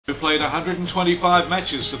played 125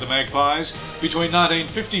 matches for the Magpies between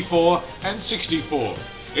 1954 and 64,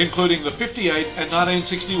 including the 58 and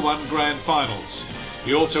 1961 Grand Finals.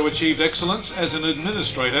 He also achieved excellence as an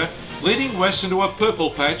administrator, leading West into a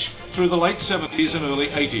purple patch through the late 70s and early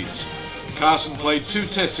 80s. Carson played 2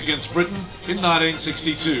 tests against Britain in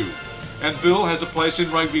 1962, and Bill has a place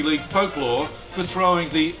in rugby league folklore for throwing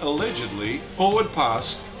the, allegedly, forward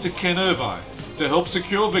pass to Ken Irvine to help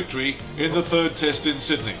secure victory in the 3rd test in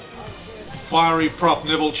Sydney. Fiery prop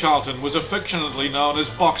Neville Charlton was affectionately known as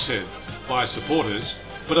Boxhead by supporters,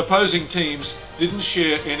 but opposing teams didn't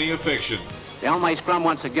share any affection. The Olney scrum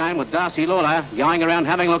once again with Darcy Lawler going around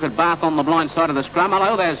having a look at Bath on the blind side of the scrum.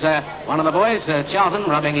 Hello, there's one of the boys, Charlton,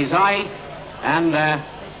 rubbing his eye. And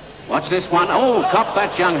watch this one. Oh, cop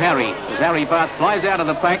that young Harry. As Harry Bath flies out of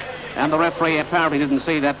the pack, and the referee apparently didn't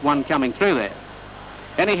see that one coming through there.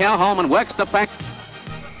 Anyhow, Holman works the pack.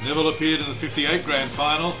 Neville appeared in the 58 Grand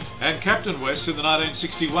Final and captained West in the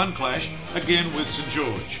 1961 clash, again with St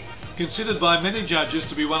George. Considered by many judges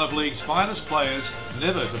to be one of league's finest players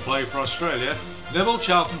never to play for Australia, Neville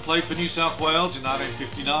Charlton played for New South Wales in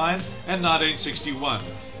 1959 and 1961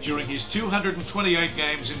 during his 228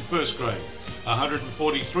 games in first grade,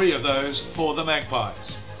 143 of those for the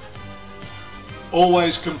Magpies.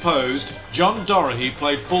 Always composed, John Dorahy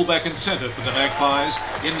played fullback and centre for the Magpies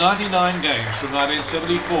in 99 games from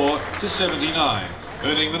 1974 to 79,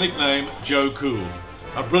 earning the nickname Joe Cool.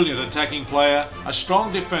 A brilliant attacking player, a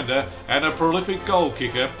strong defender and a prolific goal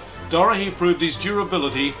kicker, Dorahy proved his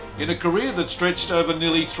durability in a career that stretched over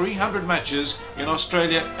nearly 300 matches in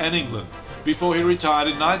Australia and England before he retired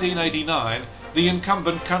in 1989, the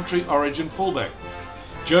incumbent country origin fullback.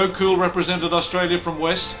 Joe Cool represented Australia from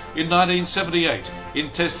West in 1978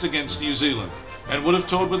 in tests against New Zealand and would have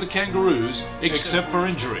toured with the Kangaroos except for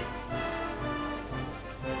injury.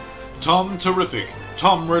 Tom Terrific,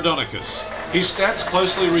 Tom Raudonikis. His stats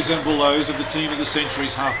closely resemble those of the team of the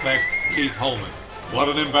century's halfback Keith Holman. What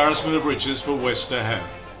an embarrassment of riches for West to have.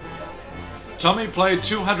 Tommy played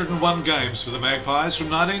 201 games for the Magpies from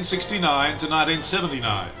 1969 to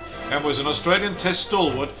 1979 and was an Australian Test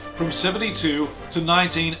stalwart from 72 to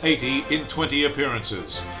 1980 in 20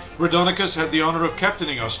 appearances. Raudonikis had the honour of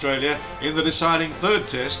captaining Australia in the deciding 3rd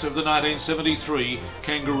Test of the 1973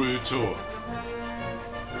 Kangaroo Tour.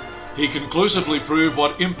 He conclusively proved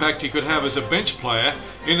what impact he could have as a bench player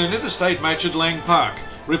in an interstate match at Lang Park,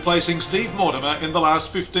 replacing Steve Mortimer in the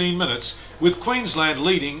last 15 minutes, with Queensland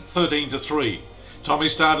leading 13-3. Tommy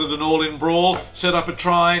started an all-in brawl, set up a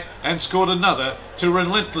try and scored another to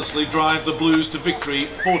relentlessly drive the Blues to victory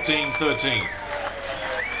 14-13.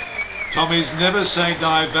 Tommy's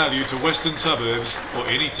never-say-die value to Western Suburbs, or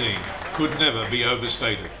any team, could never be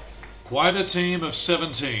overstated. Quite a team of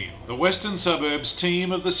 17, the Western Suburbs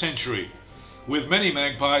team of the century, with many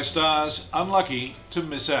Magpie stars unlucky to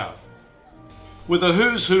miss out. With a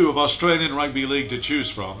who's who of Australian Rugby League to choose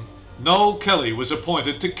from, Noel Kelly was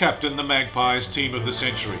appointed to captain the Magpies team of the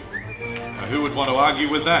century. Now, who would want to argue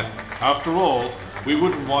with that? After all, we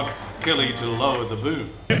wouldn't want Kelly to lower the boom.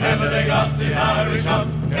 If ever they got this Irish up,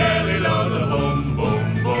 Kelly lower the boom,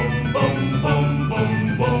 boom, boom, boom, boom,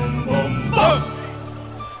 boom, boom, boom, boom.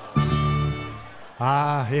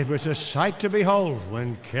 Ah, it was a sight to behold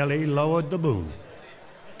when Kelly lowered the boom.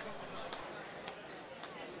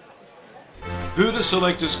 Who to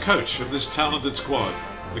select as coach of this talented squad?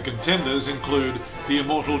 The contenders include the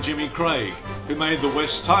immortal Jimmy Craig, who made the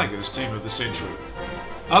West Tigers team of the century.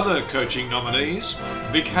 Other coaching nominees: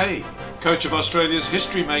 Vic Hey, coach of Australia's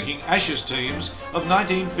history-making Ashes teams of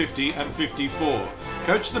 1950 and 54,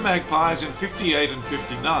 coached the Magpies in 58 and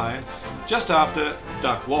 59, just after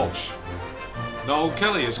Duck Walsh. Noel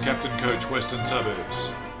Kelly as captain coach Western Suburbs.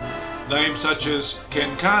 Names such as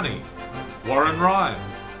Ken Carney, Warren Ryan,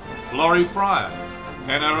 Laurie Fryer,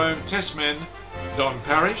 and our own test men Don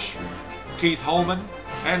Parrish, Keith Holman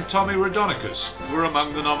and Tommy Raudonikis were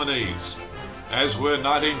among the nominees, as were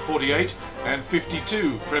 1948 and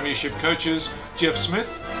 52 premiership coaches Jeff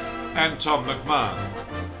Smith and Tom McMillan.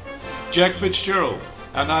 Jack Fitzgerald,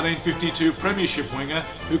 a 1952 premiership winger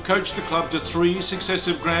who coached the club to 3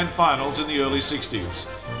 successive grand finals in the early 60s,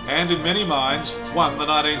 and in many minds won the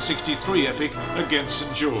 1963 epic against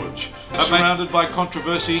St George, surrounded by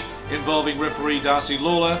controversy involving referee Darcy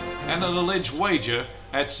Lawler and an alleged wager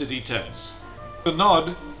at City Tats. The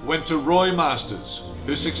nod went to Roy Masters,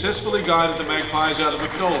 who successfully guided the Magpies out of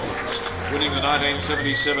McDonald's, winning the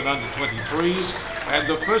 1977 under-23s and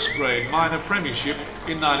the first grade minor premiership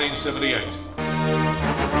in 1978.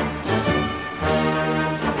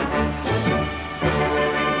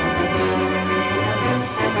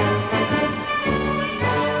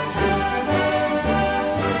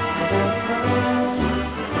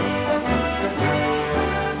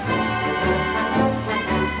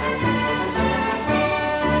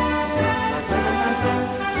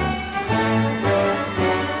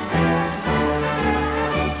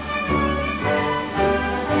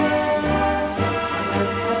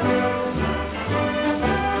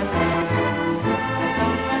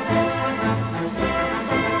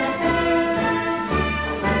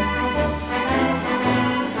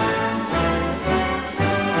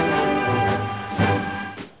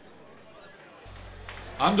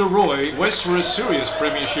 Under Roy, West were a serious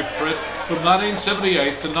premiership threat from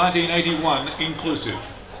 1978 to 1981 inclusive.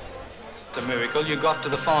 It's a miracle you got to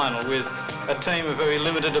the final with a team of very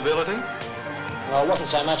limited ability. Well, it wasn't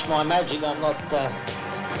so much my magic. I'm not.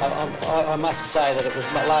 I must say that it was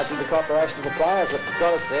largely the cooperation of the players that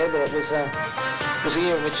got us there, but it was a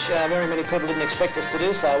year in which very many people didn't expect us to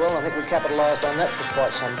do so well. I think we capitalised on that for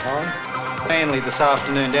quite some time. Manly this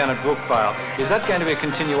afternoon down at Brookvale. Is that going to be a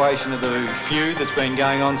continuation of the feud that's been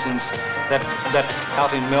going on since that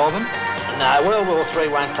out in Melbourne? No, World War III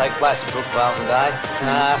won't take place at Brookvale today.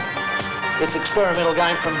 It's an experimental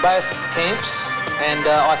game from both camps, and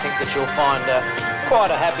I think that you'll find quite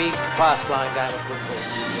a happy, fast-flowing game of football.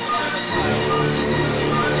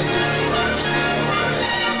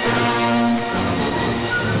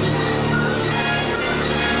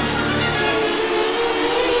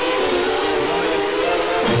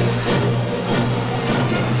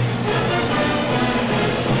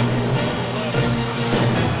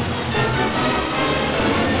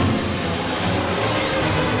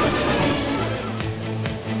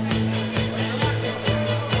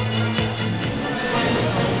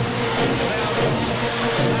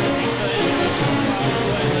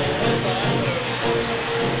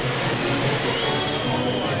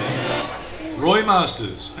 Roy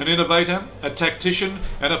Masters, an innovator, a tactician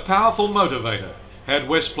and a powerful motivator, had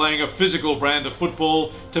West playing a physical brand of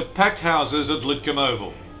football to packed houses at Lidcombe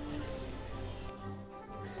Oval.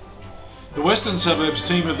 The Western Suburbs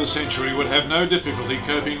team of the century would have no difficulty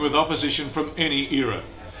coping with opposition from any era,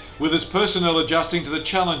 with its personnel adjusting to the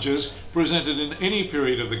challenges presented in any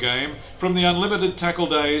period of the game, from the unlimited tackle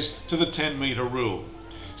days to the 10-metre rule.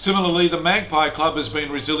 Similarly, the Magpie Club has been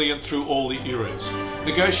resilient through all the eras,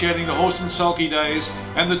 negotiating the horse and sulky days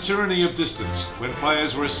and the tyranny of distance when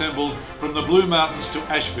players were assembled from the Blue Mountains to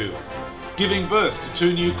Ashfield, giving birth to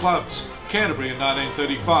two new clubs. Canterbury in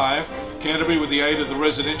 1935. Canterbury, with the aid of the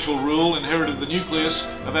residential rule, inherited the nucleus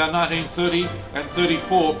of our 1930 and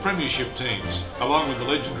 34 premiership teams, along with the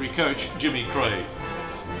legendary coach Jimmy Craig.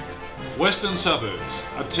 Western Suburbs,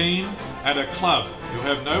 a team and a club who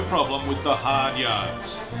have no problem with the hard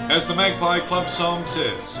yards. As the Magpie Club song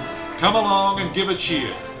says, come along and give a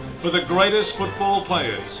cheer for the greatest football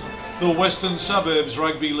players, the Western Suburbs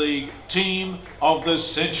Rugby League Team of the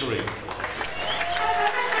Century.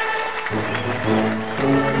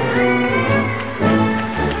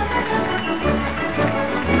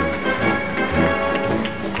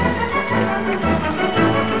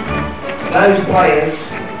 Those players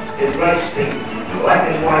who graced the black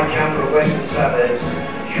and white jumper of Western Suburbs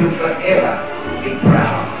should forever be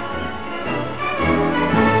proud.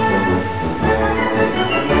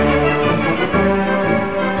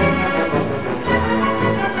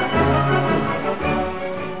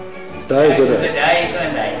 Days of the days,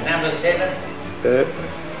 weren't they? Number 7.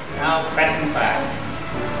 Oh, Cratton Park.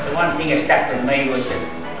 The one thing that stuck with me was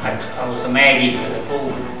that I was a Maggie for the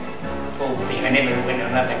full thing. I never went to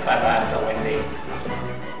another club after I went there.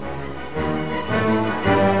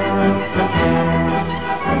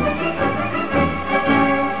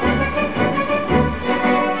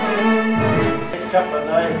 Couple of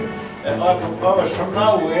days, I was from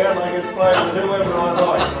nowhere and I could play with whoever I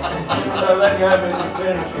liked. So that gave me the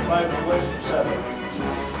advantage to play for Western Suburbs.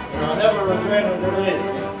 And I never regretted it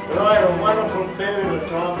either. But I had a wonderful period of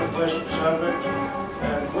time at Western Suburbs.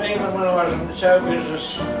 And even when I was in the show business,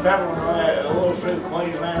 travelling all through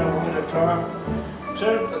Queensland in the winter time,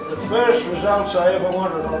 so the first results I ever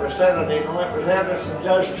wanted on a Saturday night was out at St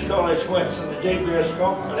Joseph's College West in the GPS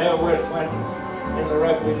comp, and how West went in the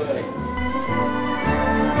rugby league.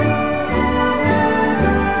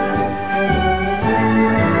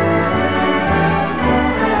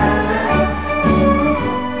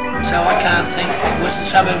 So I can't thank Western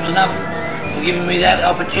Suburbs enough for giving me that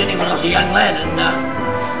opportunity when I was a young lad, and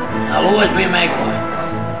I'll always be a Magpie.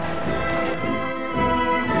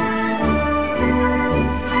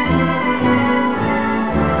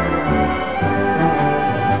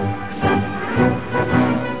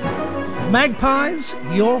 Magpies,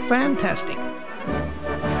 you're fantastic.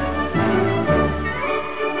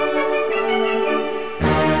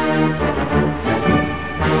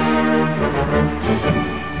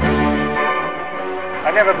 I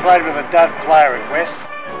never played with a dud player at West.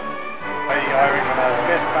 I reckon they were the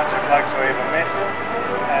best bunch of blokes I ever met.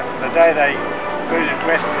 And the day they booted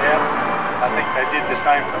West out, I think they did the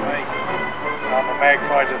same for me. I'm a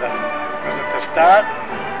Magpie to was at the start,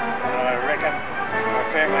 and I reckon my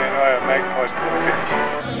family and I are Magpies to the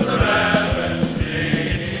finish.